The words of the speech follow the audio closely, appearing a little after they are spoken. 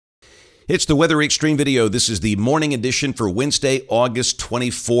It's the Weather Xtreme video. This is the morning edition for Wednesday, August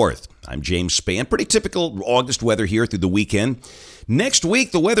 24th. I'm James Spann. Pretty typical August weather here through the weekend. Next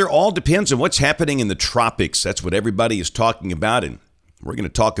week, the weather all depends on what's happening in the tropics. That's what everybody is talking about, and we're going to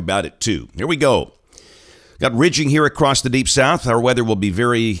talk about it too. Here we go. Got ridging here across the deep south. Our weather will be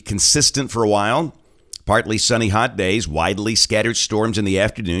very consistent for a while. Partly sunny, hot days, widely scattered storms in the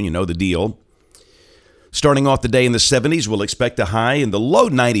afternoon. You know the deal. Starting off the day in the 70s, we'll expect a high in the low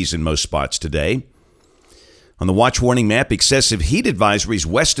 90s in most spots today. On the watch warning map, excessive heat advisories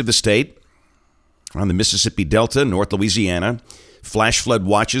west of the state, on the Mississippi Delta, North Louisiana, flash flood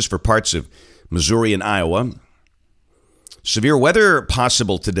watches for parts of Missouri and Iowa. Severe weather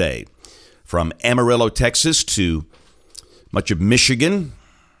possible today from Amarillo, Texas to much of Michigan.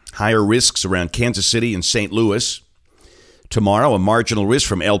 Higher risks around Kansas City and St. Louis. Tomorrow, a marginal risk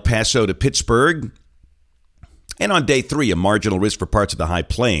from El Paso to Pittsburgh. And on day 3, a marginal risk for parts of the high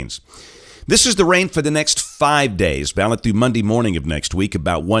plains. This is the rain for the next 5 days, valid through Monday morning of next week,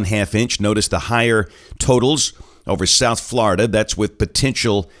 about 1/2 inch. Notice the higher totals over South Florida. That's with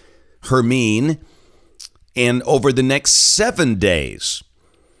potential Hermine. And over the next 7 days,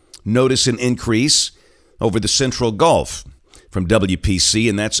 notice an increase over the Central Gulf from WPC,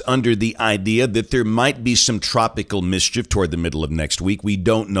 and that's under the idea that there might be some tropical mischief toward the middle of next week. We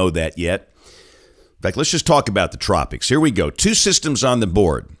don't know that yet. In fact, let's just talk about the tropics. Here we go. 2 systems on the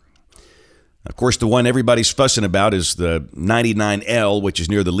board. Of course, the one everybody's fussing about is the 99L, which is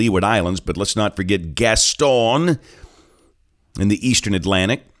near the Leeward Islands, but let's not forget Gaston in the eastern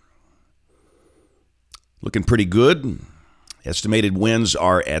Atlantic. Looking pretty good. Estimated winds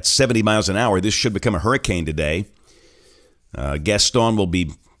are at 70 miles an hour. This should become a hurricane today. Gaston will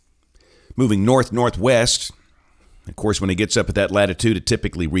be moving north-northwest. Of course, when it gets up at that latitude, it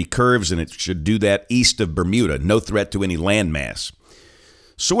typically recurves, and it should do that east of Bermuda. No threat to any landmass.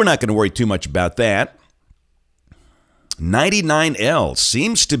 So we're not going to worry too much about that. 99L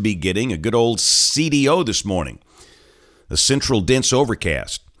seems to be getting a good old CDO this morning, a central dense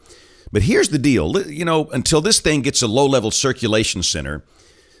overcast. But here's the deal. You know, until this thing gets a low-level circulation center,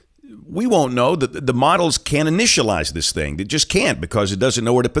 we won't know. The models can't initialize this thing. They just can't because it doesn't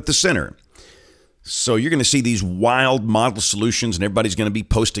know where to put the center. So you're going to see these wild model solutions, and everybody's going to be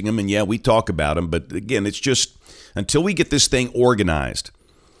posting them, and yeah, we talk about them. But again, it's just until we get this thing organized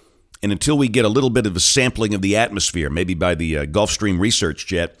and until we get a little bit of a sampling of the atmosphere, maybe by the Gulfstream research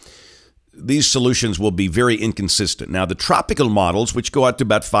jet, these solutions will be very inconsistent. Now, the tropical models, which go out to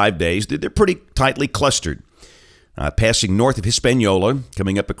about 5 days, they're pretty tightly clustered, passing north of Hispaniola,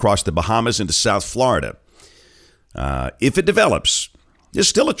 coming up across the Bahamas into South Florida. If it develops, there's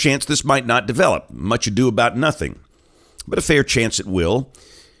still a chance this might not develop. Much ado about nothing, but a fair chance it will.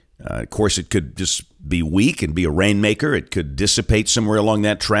 Of course, it could just be weak and be a rainmaker. It could dissipate somewhere along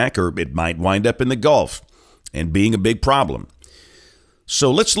that track, or it might wind up in the Gulf and being a big problem.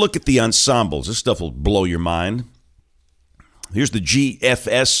 So let's look at the ensembles. This stuff will blow your mind. Here's the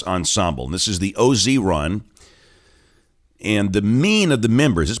GFS ensemble, and this is the OZ run. And the mean of the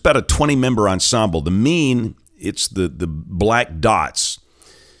members, it's about a 20-member ensemble. The mean, it's the black dots.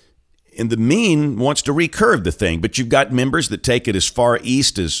 And the mean wants to recurve the thing, but you've got members that take it as far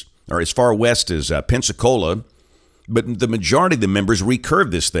east as, or as far west as Pensacola, but the majority of the members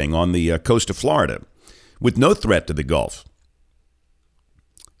recurve this thing on the coast of Florida with no threat to the Gulf.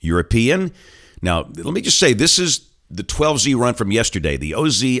 European. Now, let me just say, this is the 12Z run from yesterday. The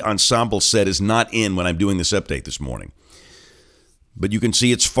OZ ensemble set is not in when I'm doing this update this morning. But you can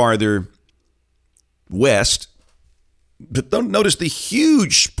see it's farther west. But don't notice the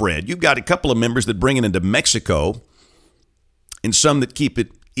huge spread. You've got a couple of members that bring it into Mexico and some that keep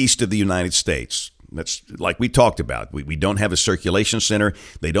it east of the United States. That's like we talked about. We don't have a circulation center.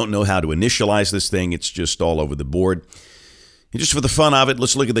 They don't know how to initialize this thing. It's just all over the board. And just for the fun of it,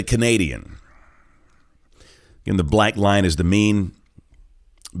 let's look at the Canadian. Again, the black line is the mean.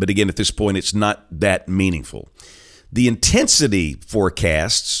 But again, at this point, it's not that meaningful. The intensity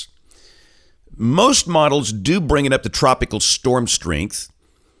forecasts, most models do bring it up to tropical storm strength.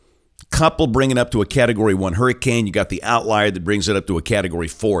 Couple bring it up to a Category 1 hurricane. You got the outlier that brings it up to a Category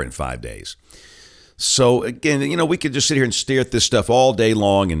 4 in 5 days. So again, you know, we could just sit here and stare at this stuff all day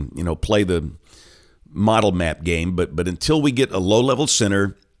long and, you know, play the model map game. But until we get a low-level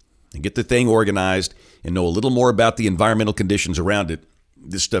center and get the thing organized and know a little more about the environmental conditions around it,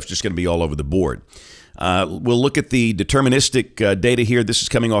 this stuff's just going to be all over the board. We'll look at the deterministic data here. This is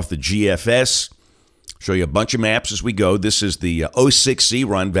coming off the GFS. Show you a bunch of maps as we go. This is the 06Z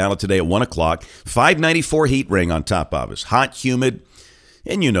run, valid today at 1 o'clock. 594 heat ring on top of us. Hot, humid,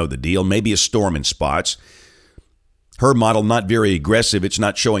 and you know the deal. Maybe a storm in spots. Her model, not very aggressive. It's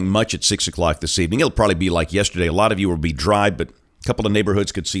not showing much at 6 o'clock this evening. It'll probably be like yesterday. A lot of you will be dry, but a couple of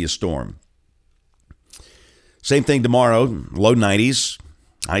neighborhoods could see a storm. Same thing tomorrow, low 90s,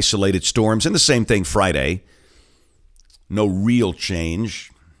 isolated storms, and the same thing Friday. No real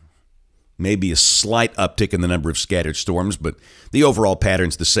change. Maybe a slight uptick in the number of scattered storms, but the overall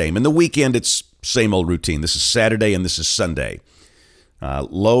pattern's the same. And the weekend, it's same old routine. This is Saturday and this is Sunday.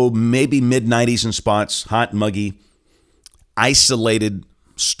 Low, maybe mid-90s in spots, hot, muggy, isolated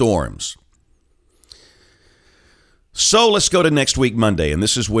storms. So let's go to next week, Monday, and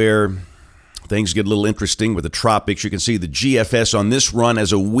this is where things get a little interesting with the tropics. You can see the GFS on this run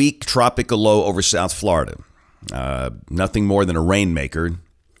as a weak tropical low over South Florida. Nothing more than a rainmaker.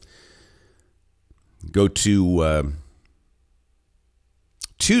 Go to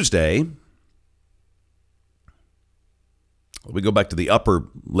Tuesday. We go back to the upper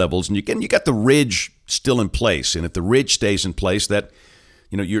levels, and you got the ridge still in place. And if the ridge stays in place, that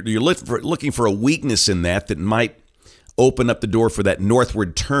you're looking for a weakness in that might open up the door for that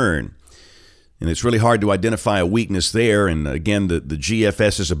northward turn. And it's really hard to identify a weakness there. And again, the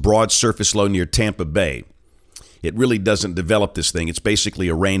GFS is a broad surface low near Tampa Bay. It really doesn't develop this thing. It's basically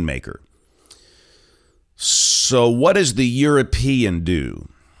a rainmaker. So what does the European do?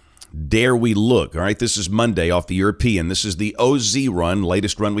 Dare we look? All right, this is Monday off the European. This is the OZ run,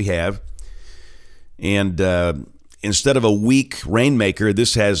 latest run we have. And instead of a weak rainmaker,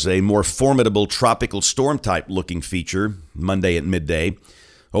 this has a more formidable tropical storm type looking feature Monday at midday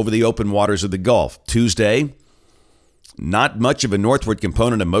over the open waters of the Gulf. Tuesday, not much of a northward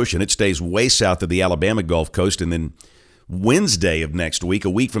component of motion. It stays way south of the Alabama Gulf Coast. And then Wednesday of next week, a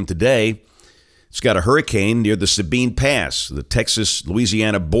week from today, it's got a hurricane near the Sabine Pass, the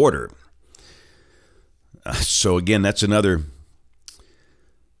Texas-Louisiana border. So again, that's another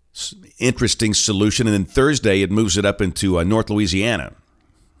interesting solution. And then Thursday, it moves it up into North Louisiana.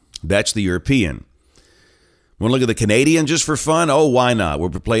 That's the European. Want to look at the Canadian just for fun? Oh, why not? We're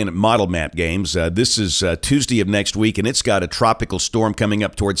playing at model map games. This is Tuesday of next week, and it's got a tropical storm coming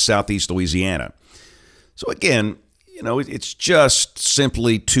up towards southeast Louisiana. So again, it's just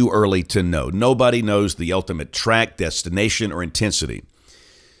simply too early to know. Nobody knows the ultimate track, destination, or intensity.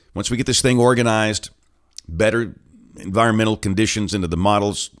 Once we get this thing organized, better environmental conditions into the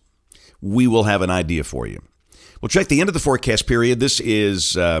models, we will have an idea for you. We'll check the end of the forecast period. This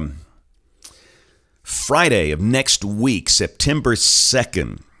is Friday of next week, September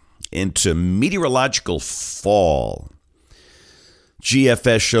 2nd, into meteorological fall.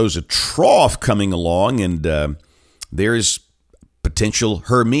 GFS shows a trough coming along, and there's potential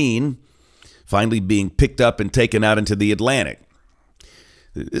Hermine finally being picked up and taken out into the Atlantic.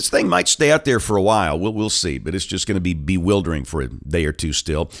 This thing might stay out there for a while. We'll see, but it's just going to be bewildering for a day or two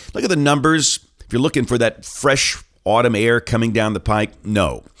still. Look at the numbers. If you're looking for that fresh autumn air coming down the pike,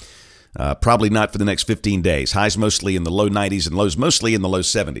 no. Probably not for the next 15 days. Highs mostly in the low 90s and lows mostly in the low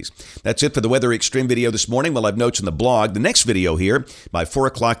 70s. That's it for the Weather Extreme video this morning. We'll have notes in the blog. The next video here by 4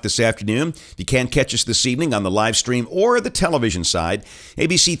 o'clock this afternoon. If you can catch us this evening on the live stream or the television side,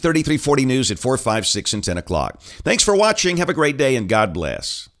 ABC 3340 News at 4, 5, 6, and 10 o'clock. Thanks for watching. Have a great day, and God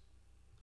bless.